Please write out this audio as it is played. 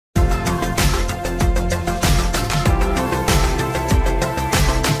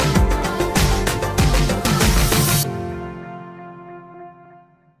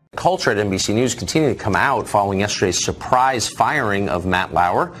culture at NBC News continue to come out following yesterday's surprise firing of Matt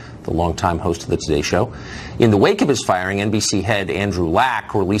Lauer, the longtime host of the Today Show. In the wake of his firing, NBC head Andrew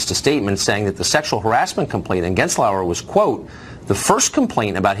Lack released a statement saying that the sexual harassment complaint against Lauer was, quote, the first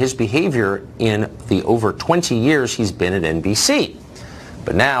complaint about his behavior in the over 20 years he's been at NBC.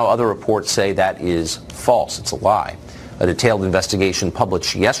 But now other reports say that is false. It's a lie. A detailed investigation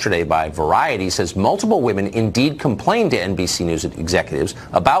published yesterday by Variety says multiple women indeed complained to NBC News executives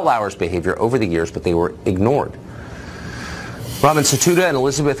about Lauer's behavior over the years, but they were ignored. Robin Satuda and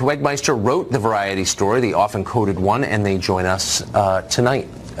Elizabeth Wegmeister wrote the Variety story, the often quoted one, and they join us tonight.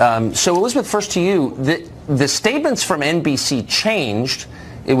 So, Elizabeth, first to you. The statements from NBC changed.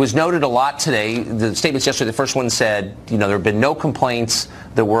 It was noted a lot today. The statements yesterday, the first one said, there have been no complaints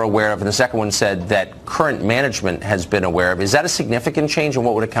that we're aware of, and the second one said that current management has been aware of. Is that a significant change, and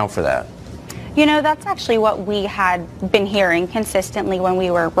what would account for that? That's actually what we had been hearing consistently when we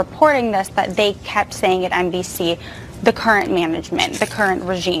were reporting this, that they kept saying at NBC, the current management, the current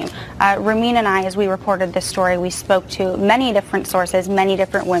regime. Ramin and I, as we reported this story, we spoke to many different sources, many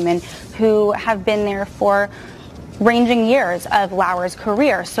different women who have been there for ranging years of Lauer's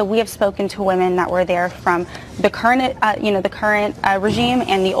career. So we have spoken to women that were there from the current, regime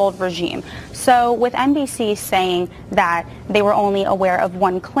and the old regime. So with NBC saying that they were only aware of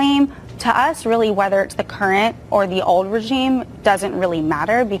one claim, to us, really, whether it's the current or the old regime doesn't really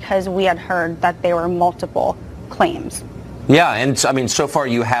matter, because we had heard that there were multiple claims. Yeah, and so far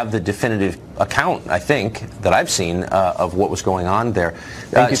you have the definitive account, I think, that I've seen of what was going on there.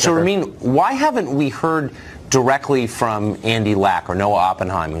 So, Ramin, why haven't we heard directly from Andy Lack or Noah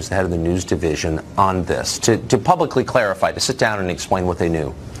Oppenheim, who's the head of the news division, on this, to publicly clarify, to sit down and explain what they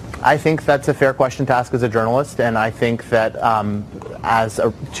knew? I think that's a fair question to ask as a journalist, and I think that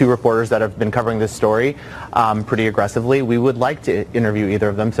two reporters that have been covering this story pretty aggressively, we would like to interview either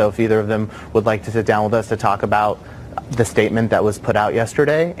of them. So if either of them would like to sit down with us to talk about the statement that was put out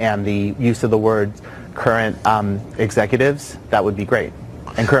yesterday and the use of the word current executives, that would be great.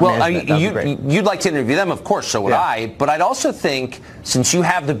 And you'd like to interview them, of course, so would I. But I'd also think, since you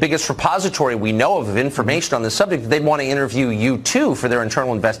have the biggest repository we know of information on the subject, they'd want to interview you, too, for their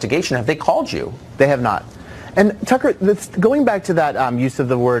internal investigation. Have they called you? They have not. And, Tucker, going back to that use of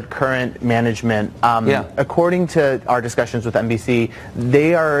the word current management, according to our discussions with NBC,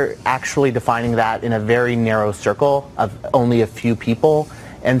 they are actually defining that in a very narrow circle of only a few people.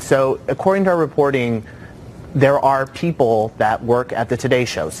 And so, according to our reporting, there are people that work at the Today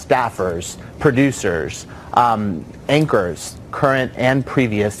Show, staffers, producers, anchors, current and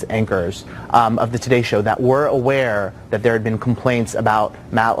previous anchors of the Today Show that were aware that there had been complaints about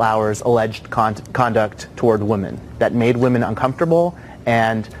Matt Lauer's alleged conduct toward women that made women uncomfortable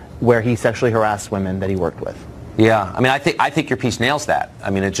and where he sexually harassed women that he worked with. Yeah, I think your piece nails that.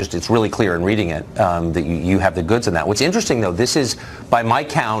 It's really clear in reading it that you have the goods in that. What's interesting, though, this is, by my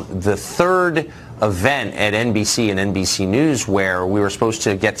count, the third event at NBC and NBC News where we were supposed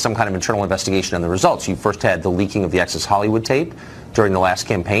to get some kind of internal investigation on the results. You first had the leaking of the Access Hollywood tape during the last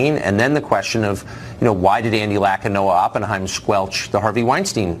campaign, and then the question of, why did Andy Lack and Noah Oppenheim squelch the Harvey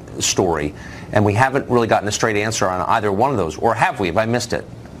Weinstein story? And we haven't really gotten a straight answer on either one of those, or have we? Have I missed it?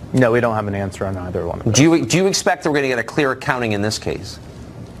 No, we don't have an answer on either one of those. Do you expect that we're going to get a clear accounting in this case?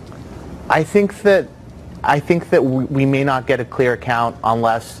 I think that we may not get a clear account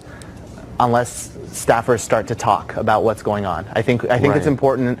unless staffers start to talk about what's going on. I think it's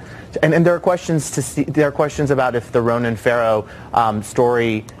important, and there are questions about if the Ronan Farrow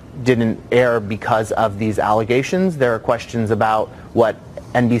story didn't air because of these allegations. There are questions about what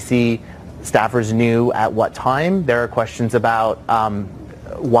NBC staffers knew at what time. There are questions about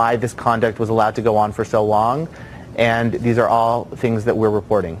why this conduct was allowed to go on for so long. And these are all things that we're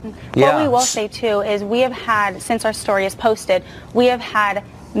reporting. What we will say, too, is we have had, since our story is posted, we have had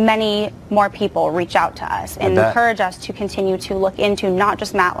many more people reach out to us and encourage us to continue to look into not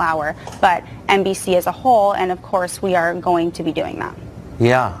just Matt Lauer, but NBC as a whole, and of course we are going to be doing that.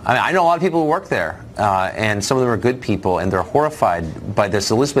 Yeah, I know a lot of people who work there, and some of them are good people, and they're horrified by this.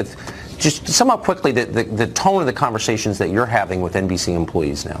 Elizabeth, just sum up quickly the tone of the conversations that you're having with NBC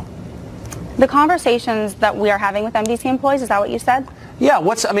employees now. The conversations that we are having with NBC employees, is that what you said? Yeah,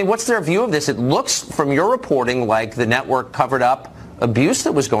 what's their view of this? It looks from your reporting like the network covered up abuse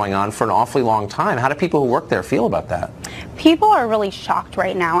that was going on for an awfully long time. How do people who work there feel about that? People are really shocked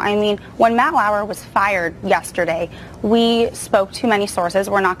right now. When Matt Lauer was fired yesterday, we spoke to many sources.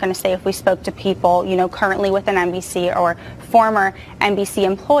 We're not going to say if we spoke to people, currently within NBC or former NBC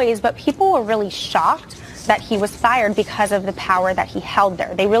employees, but people were really shocked that he was fired because of the power that he held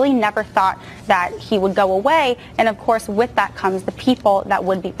there. They really never thought that he would go away, and of course with that comes the people that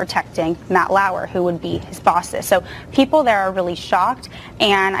would be protecting Matt Lauer, who would be his bosses. So people there are really shocked,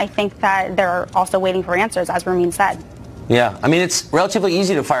 and I think that they're also waiting for answers, as Ramin said. Yeah, I mean, it's relatively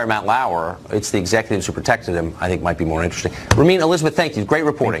easy to fire Matt Lauer. It's the executives who protected him, I think, might be more interesting. Ramin, Elizabeth, thank you. Great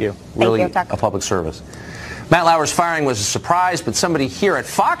reporting. Thank you. Really Thank you, a public service. Matt Lauer's firing was a surprise, but somebody here at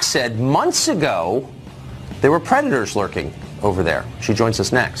Fox said months ago there were predators lurking over there. She joins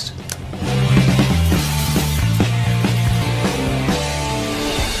us next.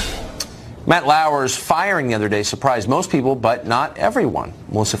 Matt Lauer's firing the other day surprised most people, but not everyone.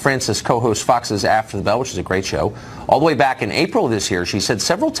 Melissa Francis co-hosts Fox's After the Bell, which is a great show. All the way back in April of this year, she said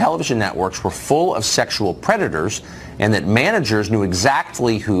several television networks were full of sexual predators and that managers knew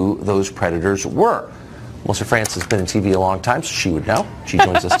exactly who those predators were. Melissa Francis has been in TV a long time, so she would know. She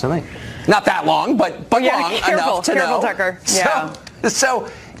joins us tonight. Not that long, but yeah, long enough to careful, know. Tucker. Yeah. So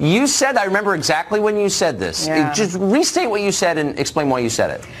you said, I remember exactly when you said this. Yeah. Just restate what you said and explain why you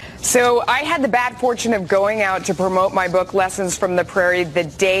said it. So I had the bad fortune of going out to promote my book, Lessons from the Prairie, the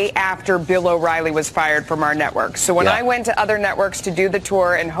day after Bill O'Reilly was fired from our network. So when I went to other networks to do the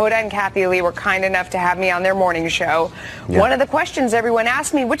tour, and Hoda and Kathy Lee were kind enough to have me on their morning show, one of the questions everyone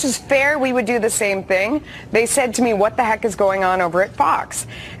asked me, which is fair, we would do the same thing, they said to me, what the heck is going on over at Fox?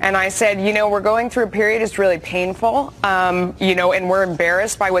 And I said, you know, we're going through a period, it's really painful, you know, and we're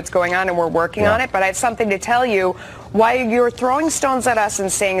embarrassed by what's going on and we're working on it, but I have something to tell you. Why you're throwing stones at us and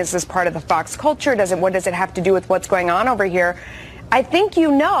saying, is this part of the Fox culture? What does it have to do with what's going on over here? I think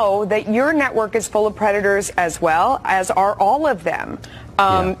you know that your network is full of predators as well, as are all of them.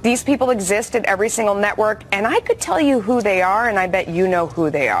 These people exist at every single network, and I could tell you who they are, and I bet you know who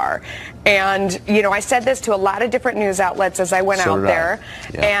they are. And, you know, I said this to a lot of different news outlets as I went out there.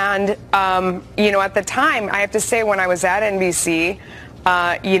 And, you know, at the time, I have to say, when I was at NBC,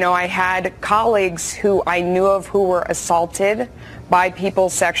 you know, I had colleagues who I knew of who were assaulted by people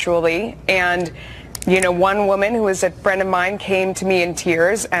sexually. And, you know, one woman who was a friend of mine came to me in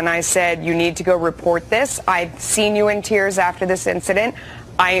tears, and I said, you need to go report this. I've seen you in tears after this incident.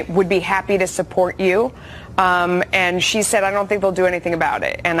 I would be happy to support you. And she said, I don't think they'll do anything about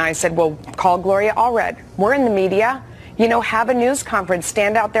it. And I said, well, call Gloria Allred. We're in the media. You know, have a news conference,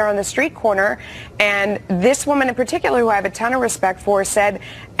 stand out there on the street corner. And this woman in particular, who I have a ton of respect for, said,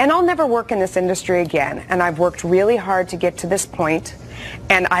 and I'll never work in this industry again. And I've worked really hard to get to this point,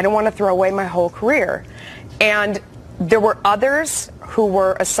 and I don't want to throw away my whole career. And there were others who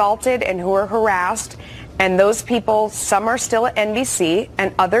were assaulted and who were harassed. And those people, some are still at NBC,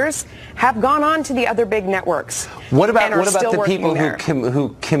 and others have gone on to the other big networks. What about the people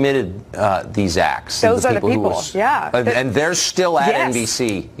who committed these acts? Those are the people, yeah. And they're still at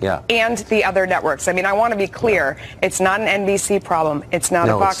NBC, yeah. And the other networks. I mean, I want to be clear. It's not an NBC problem. It's not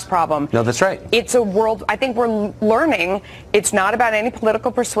a Fox problem. No, that's right. It's a world. I think we're learning. It's not about any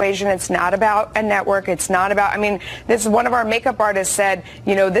political persuasion. It's not about a network. It's not about, I mean, this is one of our makeup artists said,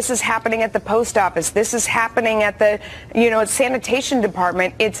 you know, this is happening at the post office. This is happening at the, you know, sanitation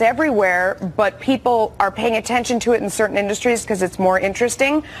department. It's everywhere, but people are paying attention to it in certain industries because it's more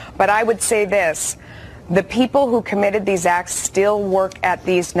interesting. But I would say this, the people who committed these acts still work at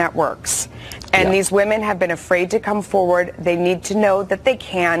these networks. And these women have been afraid to come forward. They need to know that they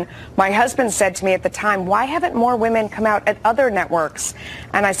can. My husband said to me at the time, why haven't more women come out at other networks?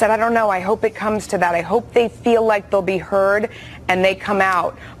 And I said, I don't know. I hope it comes to that. I hope they feel like they'll be heard and they come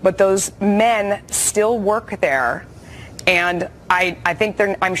out. But those men still work there. And I think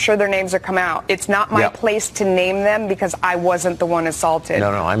I'm sure their names are come out. It's not my place to name them because I wasn't the one assaulted.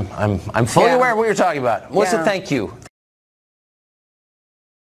 No, I'm fully aware of what you're talking about. Melissa, thank you.